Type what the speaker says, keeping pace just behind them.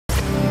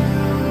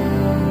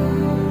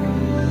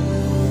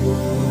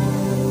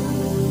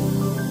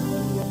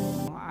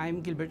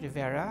Gilbert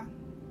Rivera.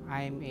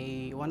 I'm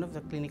one of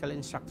the clinical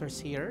instructors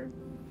here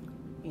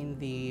in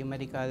the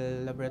Medical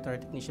Laboratory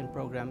Technician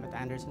program at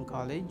Anderson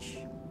College.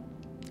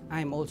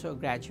 I'm also a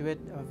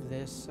graduate of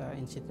this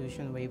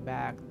institution way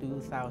back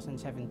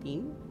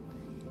 2017.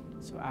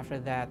 So after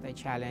that, I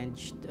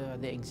challenged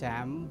the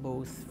exam,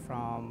 both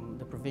from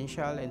the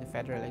provincial and the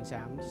federal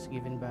exams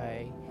given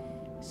by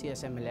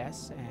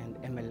CSMLS and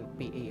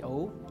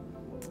MLPAO.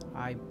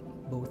 I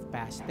both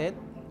passed it,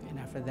 and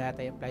after that,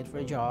 I applied for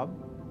a job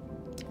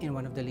in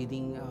one of the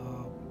leading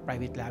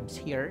private labs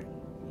here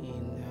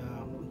in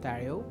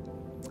Ontario.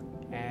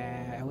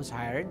 And I was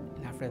hired,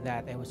 and after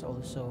that, I was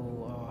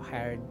also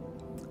hired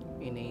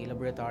in a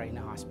laboratory in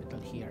a hospital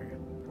here.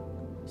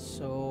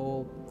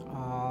 So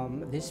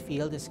this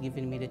field has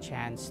given me the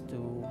chance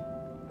to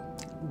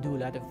do a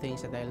lot of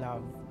things that I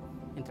love,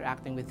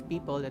 interacting with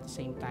people at the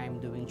same time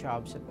doing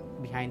jobs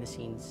behind the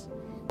scenes.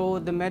 So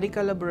the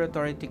Medical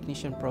Laboratory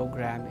Technician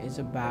program is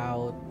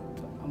about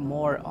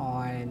more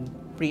on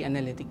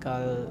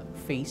pre-analytical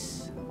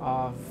phase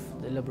of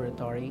the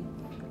laboratory.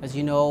 As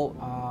you know,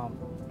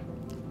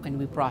 when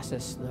we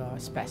process the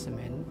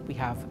specimen, we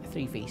have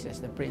three phases: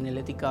 the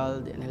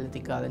pre-analytical, the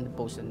analytical, and the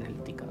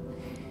post-analytical.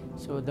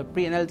 So the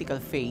pre-analytical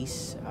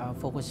phase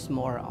focuses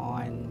more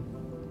on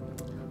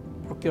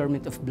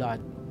procurement of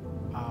blood,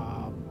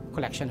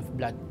 collection of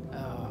blood,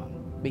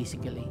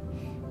 basically.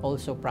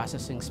 Also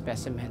processing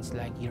specimens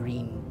like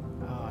urine,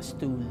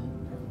 stool,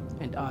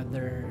 and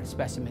other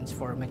specimens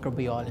for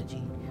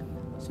microbiology.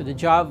 So the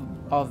job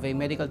of a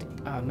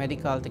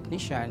medical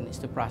technician is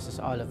to process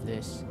all of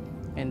this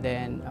and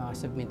then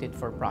submit it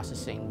for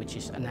processing, which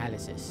is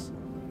analysis.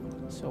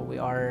 So we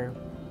are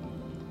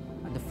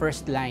the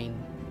first line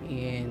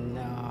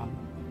in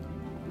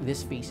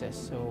these phases.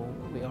 So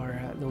we are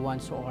the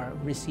ones who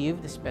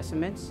receive the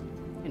specimens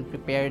and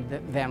prepare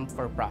them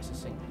for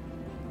processing.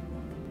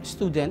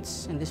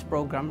 Students in this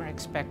program are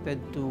expected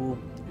to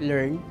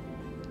learn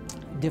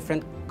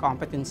different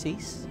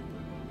competencies,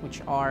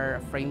 which are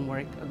a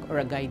framework or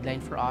a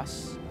guideline for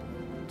us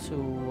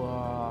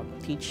to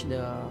teach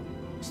the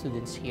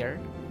students here.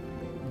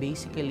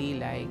 Basically,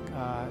 like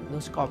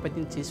those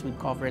competencies would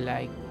cover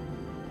like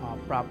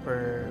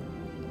proper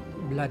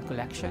blood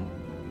collection,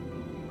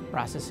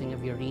 processing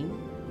of urine,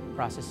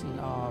 processing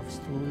of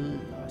stool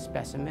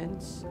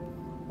specimens,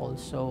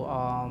 also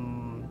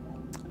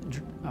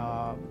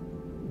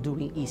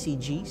doing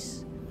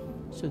ECGs.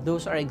 So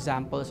those are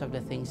examples of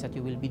the things that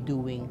you will be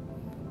doing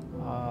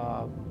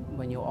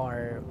when you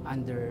are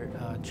under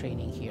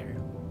training here.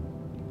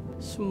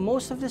 So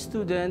most of the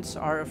students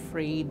are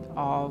afraid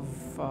of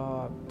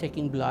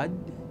taking blood.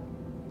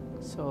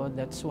 So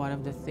that's one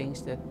of the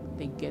things that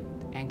they get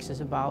anxious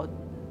about.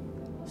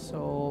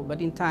 So,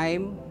 but in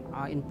time,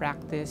 in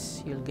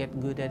practice, you'll get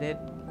good at it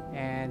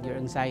and your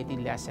anxiety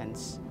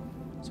lessens.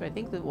 So I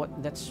think that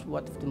that's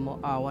one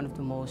of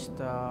the most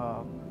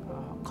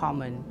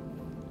common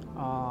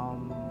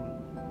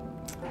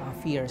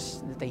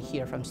fears that I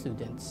hear from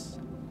students.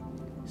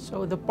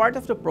 So the part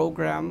of the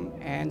program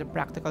and the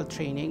practical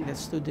training that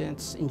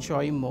students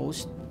enjoy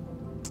most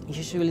is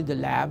usually the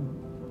lab,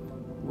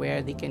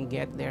 where they can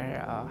get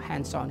their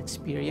hands-on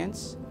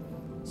experience.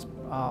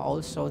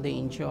 Also, they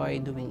enjoy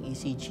doing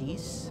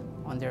ECGs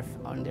on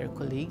their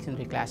colleagues and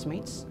their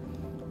classmates,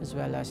 as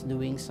well as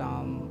doing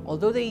some,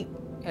 although they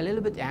a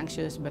little bit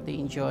anxious, but they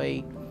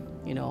enjoy,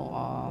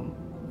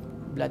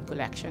 blood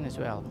collection as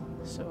well.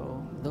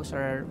 So those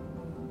are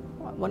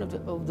one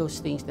of those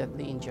things that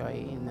they enjoy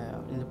in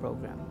the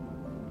program.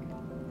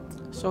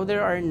 So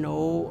there are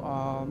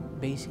no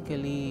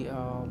basically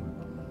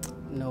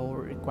no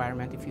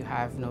requirement. If you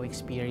have no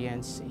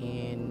experience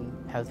in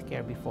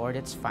healthcare before,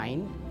 that's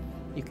fine.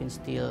 You can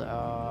still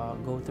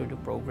go through the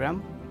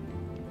program.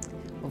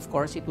 Of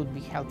course, it would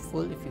be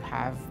helpful if you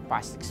have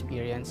past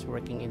experience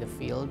working in the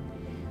field.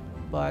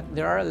 But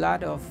there are a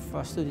lot of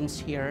students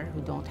here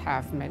who don't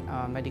have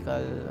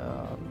medical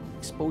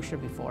exposure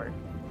before,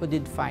 who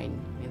did fine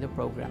in the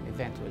program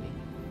eventually.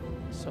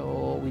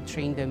 So we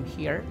train them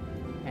here,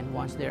 and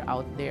once they're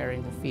out there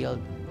in the field,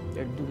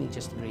 they're doing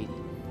just great.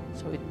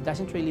 So it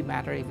doesn't really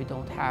matter if you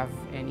don't have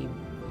any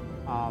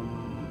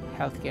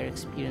healthcare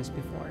experience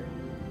before.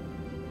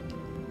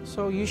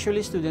 So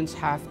usually students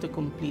have to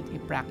complete a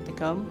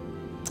practicum.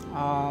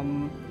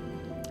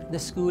 The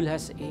school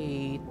has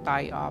a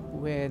tie-up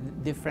with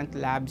different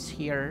labs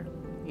here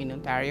in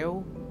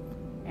Ontario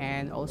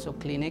and also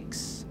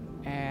clinics,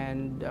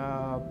 and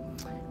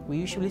we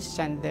usually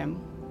send them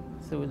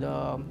through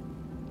to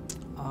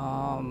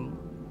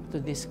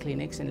these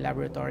clinics and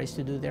laboratories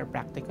to do their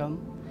practicum.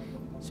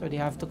 So they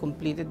have to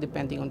complete it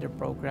depending on their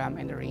program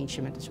and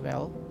arrangement as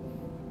well.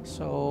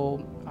 So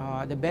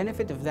the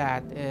benefit of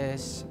that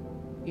is,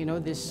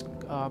 these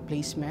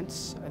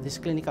placements, these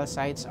clinical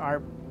sites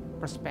are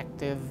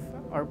prospective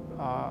or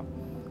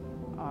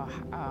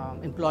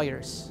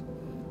employers.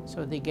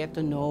 So they get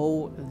to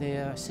know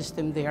the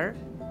system there,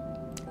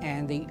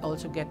 and they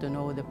also get to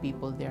know the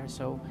people there.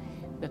 So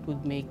that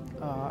would make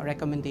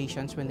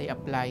recommendations when they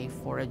apply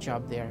for a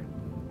job there.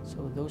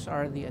 So those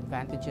are the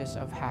advantages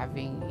of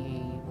having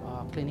a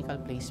clinical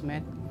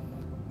placement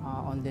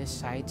on these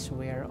sites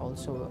where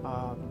also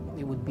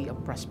it would be a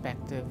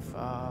prospective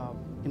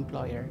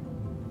employer.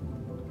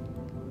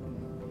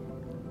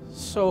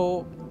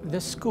 So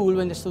the school,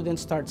 when the student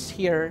starts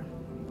here,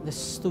 the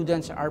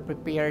students are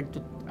prepared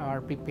to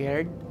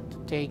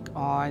take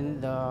on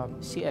the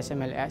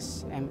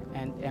CSMLS and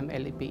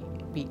MLAT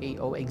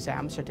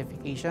exam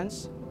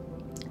certifications.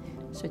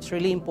 So it's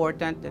really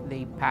important that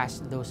they pass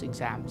those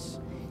exams.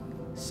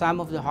 Some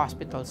of the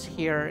hospitals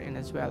here, and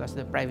as well as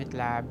the private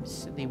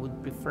labs, they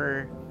would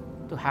prefer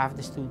to have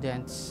the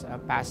students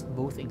pass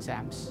both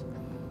exams.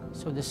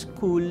 So the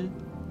school,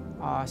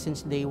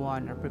 since day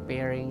one, are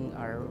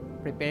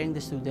preparing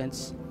the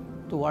students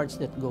towards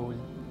that goal.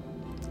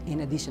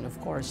 In addition, of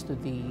course, to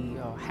the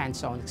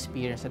hands-on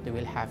experience that they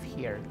will have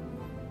here.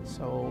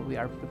 So we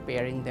are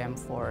preparing them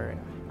for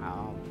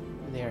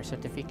their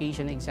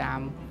certification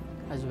exam,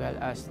 as well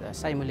as the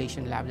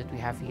simulation lab that we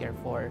have here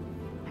for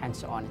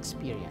hands-on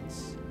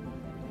experience.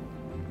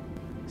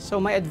 So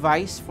my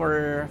advice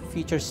for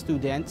future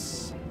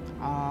students,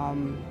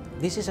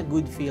 this is a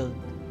good field.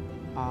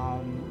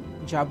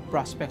 Job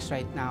prospects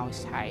right now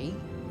is high.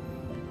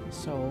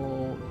 So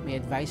my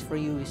advice for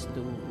you is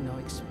to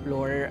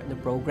explore the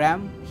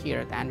program here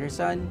at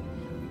Anderson,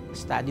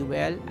 study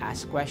well,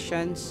 ask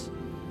questions.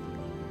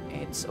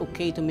 It's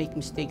okay to make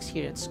mistakes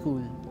here at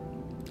school.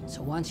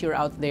 So once you're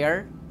out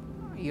there,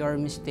 your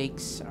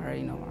mistakes are,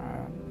 you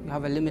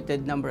have a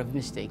limited number of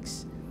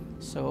mistakes.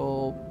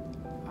 So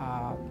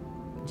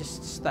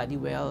just study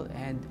well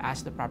and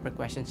ask the proper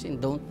questions,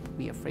 and don't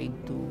be afraid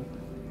to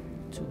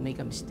make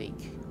a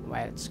mistake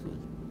while at school.